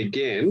vote for him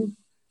again,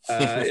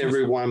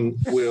 everyone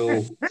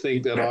will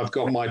think that I've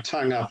got my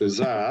tongue up his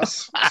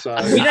ass. So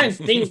We don't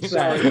think so.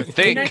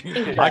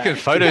 I can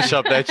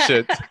Photoshop that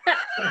shit.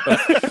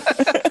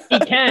 He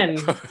can.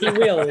 He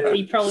will.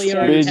 He probably Be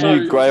already a has.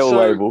 new Grail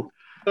label.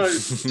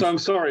 So I'm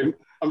sorry,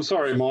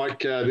 Mike.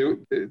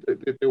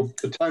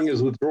 The tongue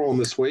is withdrawn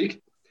this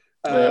week,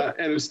 and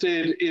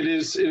instead it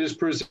is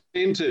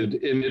presented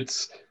in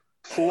its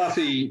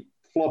fluffy,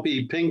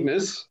 floppy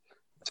pinkness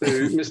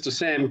to Mr.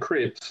 Sam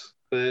Cripps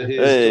for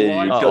his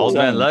delightful, Old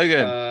Man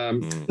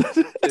Logan.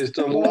 his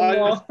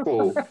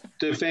delightful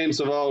defence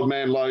of Old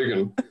Man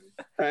Logan,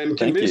 and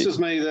convinces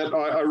me that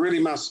I really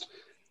must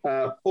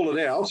pull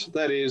it out.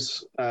 That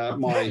is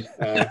my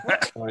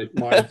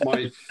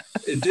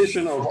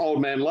edition of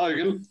Old Man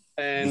Logan,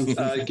 and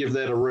give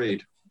that a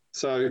read.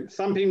 So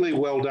thumpingly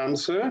well done,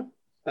 sir.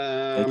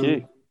 Thank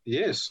you.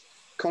 Yes,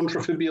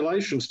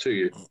 contrafibulations to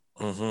you.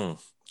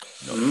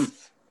 Mm-hmm.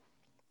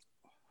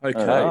 Okay.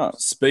 Alright.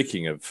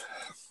 Speaking of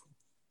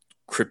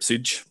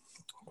Cripsage,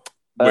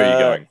 where are you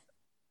going?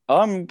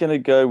 I'm going to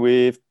go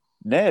with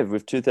Nev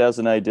with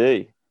 2000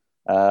 AD.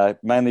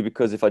 Mainly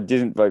because if I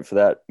didn't vote for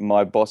that,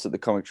 my boss at the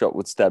comic shop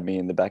would stab me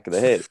in the back of the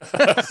head.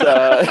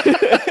 So,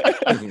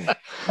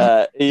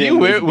 Do you Ian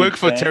was a big work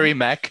for fan. Terry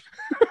Mack?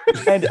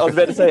 And I was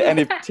about to say, and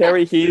if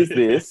Terry hears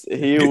this,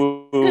 he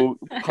will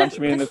punch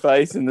me in the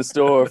face in the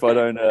store if I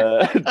don't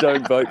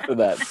vote for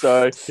that.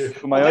 So,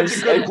 for my own That's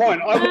a good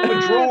point. I will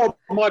withdraw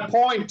my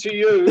point to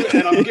you,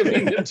 and I'm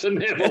giving it to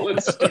Neville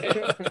instead.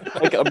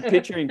 like, I'm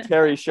picturing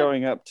Terry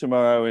showing up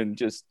tomorrow and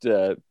just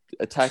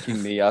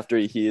attacking me after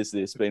he hears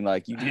this, being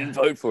like, "You didn't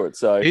vote for it."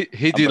 So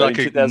He'd do I'm like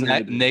voting a 2000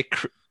 AD.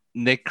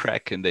 neck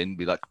crack and then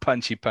be like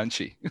punchy.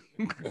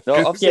 No,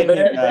 I've seen but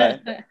it.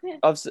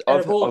 I've Out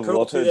of all the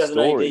cool heard 2000 AD, you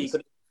stories.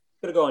 could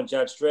have gone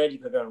Judge Dredd, you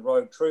could have gone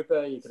Rogue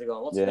Trooper, you could have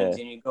gone lots of Yeah. things,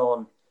 and you've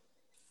gone.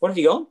 What have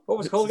you gone? What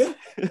was it called again?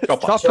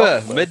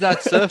 Chopper,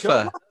 Midnight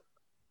Surfer.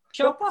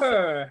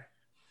 Chopper.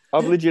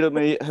 I've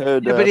legitimately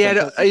heard. Yeah, but he had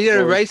fantastic a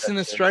stories race in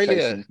about Australia.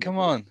 chasing- Come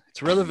on,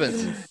 it's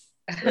relevant.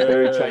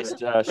 Terry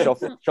chased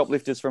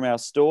shoplifters from our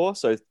store.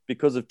 So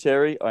because of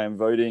Terry, I am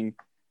voting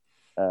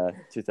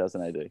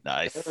 2000 AD.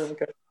 Nice.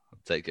 Okay. I'll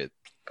take it.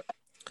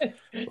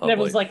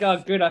 Neville's like,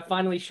 oh, good, I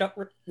finally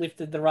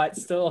shoplifted the right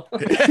store.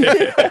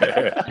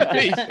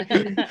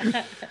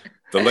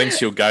 The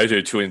lengths you'll go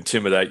to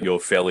intimidate your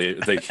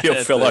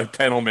fellow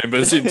panel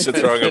members into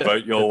throwing a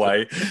vote your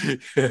way.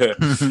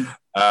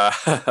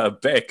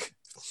 Bec.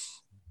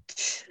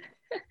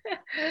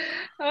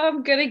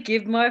 I'm going to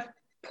give my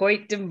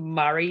point to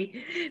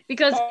Murray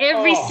because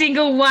every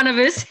single one of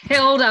us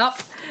held up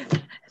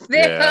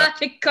their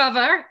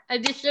hardcover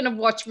edition of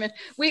Watchmen.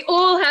 We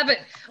all have it.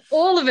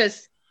 All of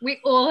us. We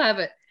all have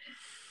it.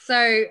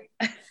 So,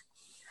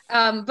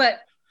 but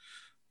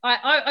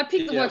I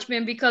picked the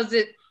Watchmen because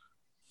it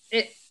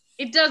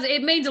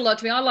means a lot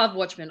to me. I love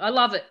Watchmen. I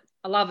love it.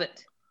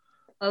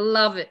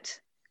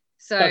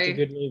 So Such a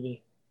good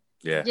movie.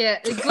 Yeah. yeah,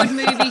 a good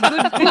movie,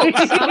 good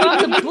books. I love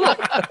the book.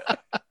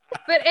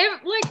 But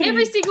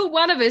every single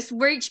one of us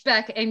reached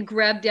back and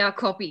grabbed our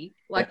copy.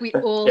 Like we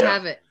all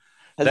have it.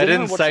 Has That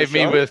anyone didn't watched save the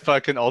me show? with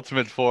fucking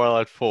Ultimate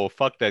Fallout 4.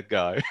 Fuck that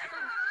guy.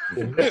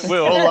 We're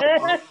all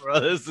like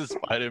brothers to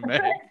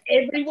Spider-Man.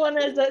 Everyone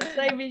has that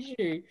same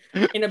issue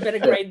in a better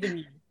grade than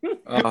you.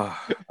 Oh,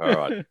 all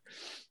right.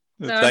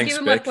 So I'm Thanks,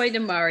 giving my Bec. point to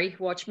Murray,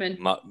 Watchmen.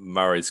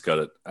 Murray's got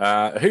it.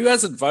 Who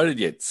hasn't voted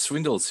yet?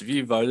 Swindells, have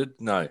you voted?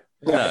 No.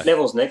 No.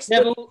 Neville's next.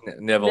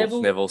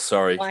 Neville,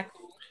 sorry. Michael,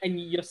 and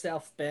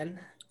yourself, Ben.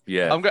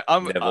 Yeah.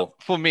 Neville.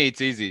 For me, it's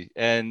easy,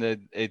 and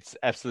it's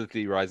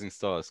absolutely Rising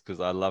Stars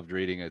because I loved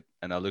reading it,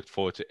 and I looked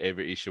forward to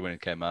every issue when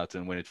it came out,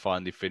 and when it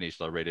finally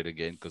finished, I read it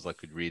again because I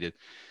could read it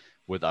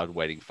without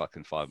waiting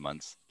fucking 5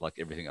 months, like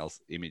everything else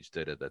Image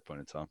did at that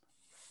point in time.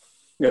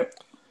 Yep.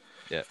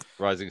 Yeah,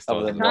 Rising Stars.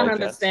 Other I than can't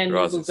Wildcats. understand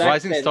Rising- Nichols'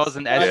 Rising accents. Stars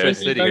and I Astro think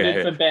City, he voted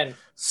yeah. for Ben.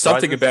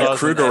 Something Rising about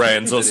Stars and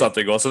Krugerrands Astro or City.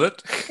 something, wasn't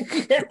it?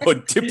 Or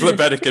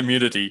diplomatic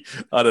immunity.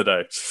 I don't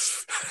know.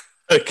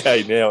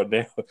 Okay,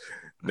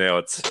 now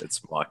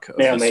it's Mike of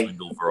Now the me.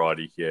 Swindle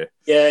variety. Yeah.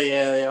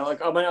 Yeah.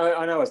 Like, I mean,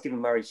 I know I was giving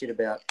Murray shit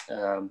about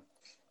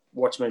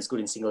Watchmen is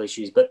good in single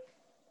issues, but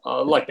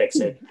like Bec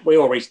said, we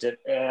all reached it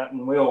out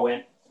and we all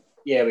went,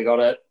 yeah, we got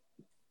it.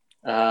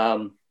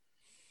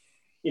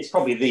 It's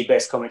probably the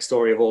best comic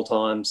story of all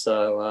time,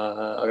 so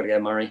I got to go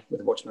Murray with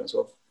the Watchmen as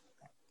well.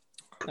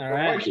 All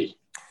right. Crikey.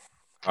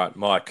 All right,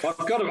 Mike. I've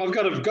got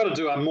to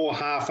do a more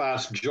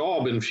half-assed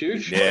job in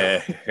future.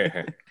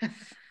 Yeah.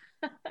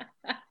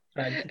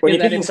 Right, When you're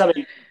that picking in-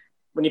 something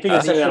that sure.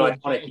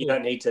 iconic, you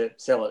don't need to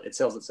sell it; it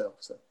sells itself.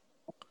 So.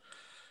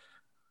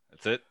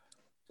 That's it.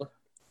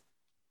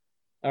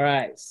 All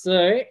right.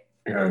 So,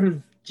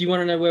 do you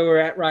want to know where we're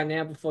at right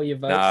now before you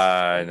vote?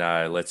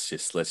 No. Let's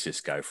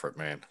just go for it,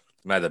 man.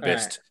 May the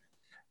best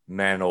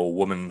man or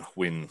woman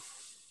win.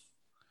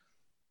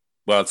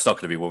 Well, it's not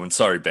going to be woman.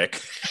 Sorry,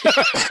 Bec.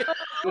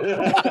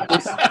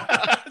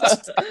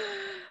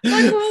 Like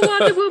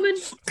Wonder Woman.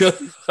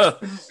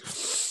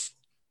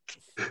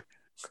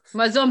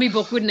 My zombie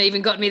book wouldn't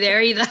even got me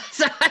there either.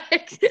 So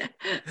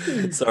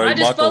Sorry, I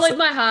just Michael. followed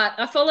my heart.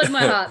 I followed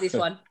my heart this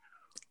one.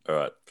 All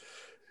right.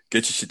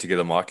 Get your shit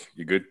together, Mike.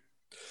 You good?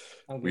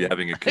 We're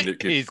having a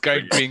He's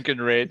going pink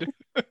and red.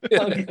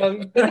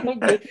 I'm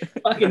good.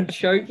 Fucking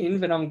choking,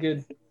 but I'm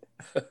good.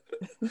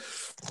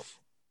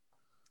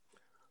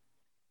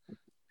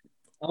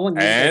 I want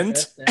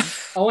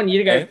you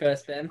to go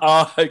first, Ben.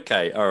 Oh,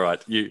 okay. All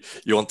right. You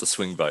want the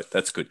swing vote.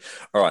 That's good.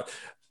 All right.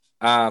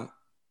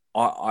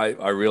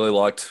 I really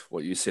liked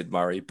what you said,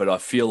 Murray, but I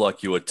feel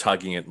like you were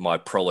tugging at my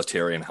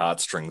proletarian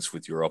heartstrings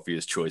with your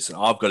obvious choice, and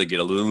I've got to get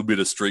a little bit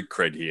of street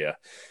cred here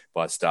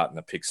by starting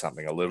to pick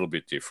something a little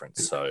bit different.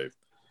 So,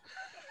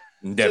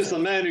 Neville. This is the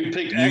man who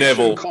picked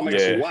Action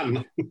Comics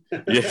 1.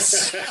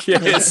 Yes. That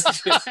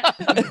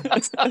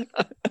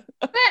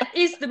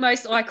is the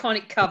most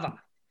iconic cover.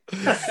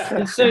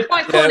 So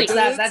iconic.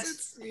 Yeah,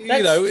 that's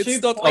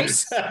it's not.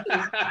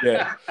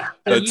 Yeah.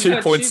 So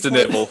 2 points to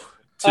Neville.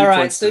 2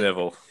 points to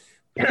Neville.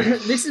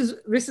 This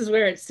is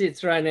where it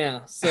sits right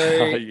now. So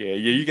yeah,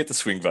 you get the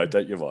swing vote,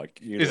 don't you, Mike?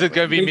 Is it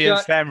going to be me and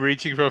Sam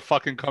reaching for a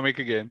fucking comic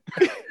again?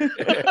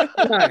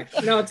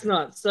 No, it's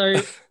not. So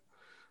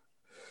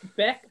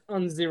Bec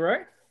on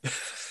 0.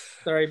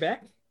 Sorry,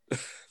 Bec.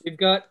 We've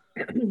got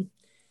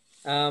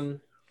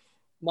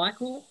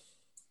Michael,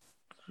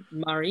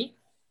 Murray.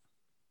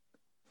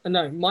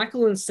 No,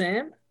 Michael and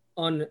Sam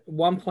on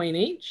 1 point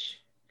each.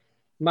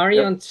 Murray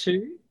on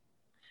 2.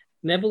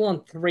 Neville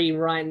on 3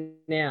 right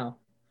now.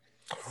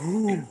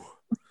 Ooh.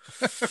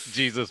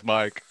 Jesus,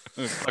 Mike.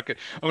 I'm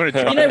going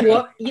to try.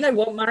 You know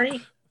what, Murray?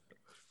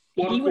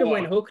 If you would have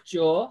went hook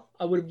jaw,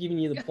 I would have given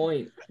you the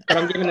point. But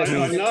I'm giving it.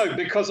 I know,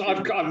 because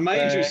I've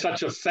made you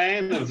such a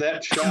fan of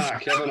that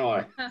shark, haven't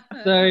I?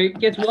 So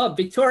guess what?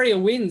 Victoria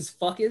wins,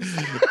 fuckers.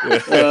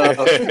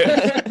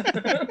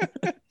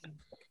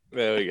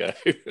 There we go.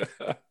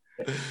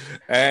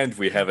 And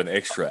we have an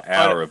extra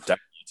hour of dates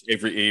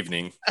every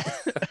evening.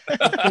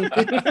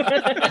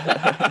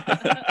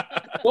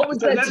 What was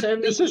that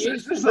term? This is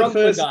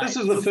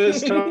the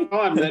first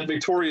time that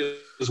Victoria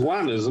has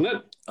won, isn't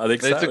it? I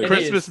think so. It's a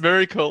Christmas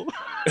miracle.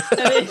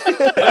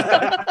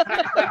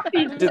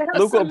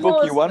 Look what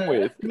book you won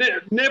with.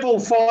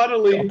 Neville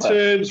finally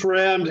turns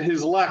round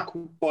his luck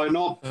by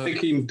not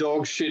picking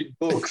dog shit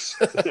books.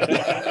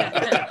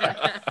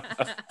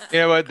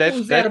 Yeah, well,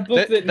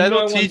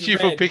 that'll teach you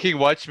for picking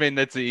Watchmen.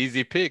 That's an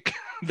easy pick.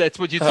 That's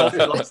what you told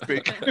me last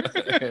week.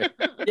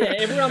 Yeah,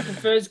 everyone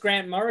prefers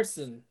Grant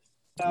Morrison.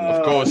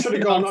 Of course. I should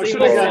have gone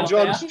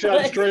Judge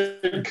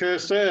Dredd,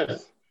 Cursed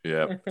Earth.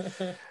 Yeah.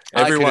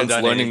 Everyone's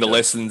learning the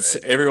lessons.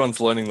 Everyone's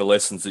learning the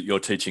lessons that you're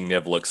teaching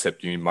Neville,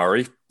 except you,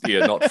 Murray.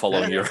 You're not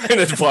following your own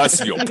advice,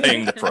 and you're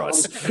paying the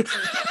price.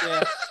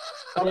 Yeah.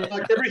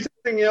 Like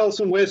everything else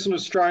in Western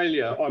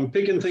Australia, I'm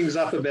picking things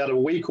up about a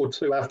week or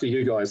two after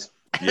you guys.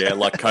 Yeah,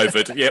 like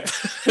COVID. Yep,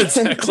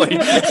 exactly.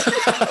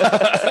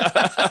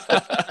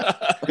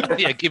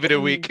 Yeah, give it a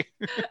week.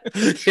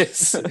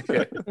 Yes.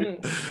 Yeah.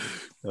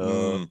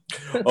 Oh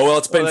well,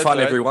 it's been fun,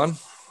 everyone.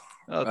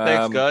 Oh,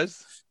 thanks,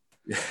 guys.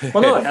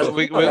 Well, no, it hasn't.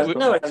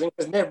 No, it hasn't,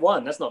 because Nev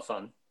won. That's not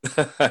fun. We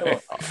I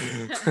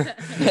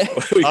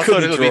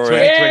thought it would be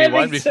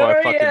 2021 before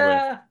I fucking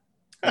win.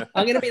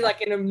 I'm going to be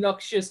like an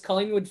obnoxious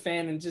Collingwood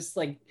fan and just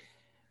like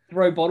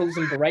throw bottles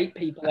and berate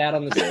people out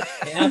on the street.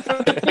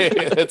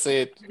 Yeah, that's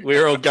it.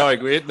 We're all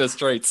going. We're in the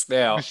streets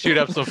now. Shoot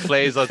up some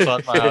flares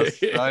outside my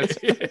house. Right?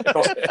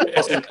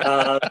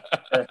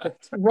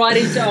 Right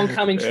into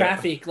oncoming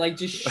traffic. Like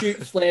just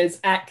shoot flares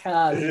at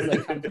cars as they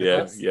come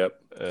to us.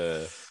 Yep.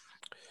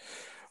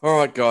 All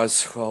right,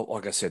 guys. Well,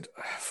 like I said,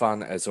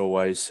 fun as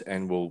always,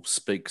 and we'll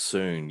speak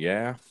soon,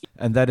 yeah?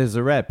 And that is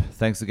a wrap.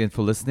 Thanks again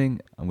for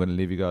listening. I'm going to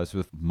leave you guys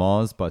with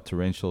Mars by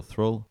Torrential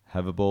Thrill.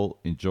 Have a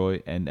ball,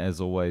 enjoy, and as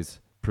always,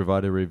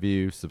 provide a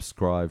review,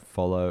 subscribe,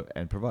 follow,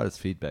 and provide us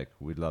feedback.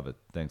 We'd love it.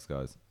 Thanks,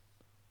 guys.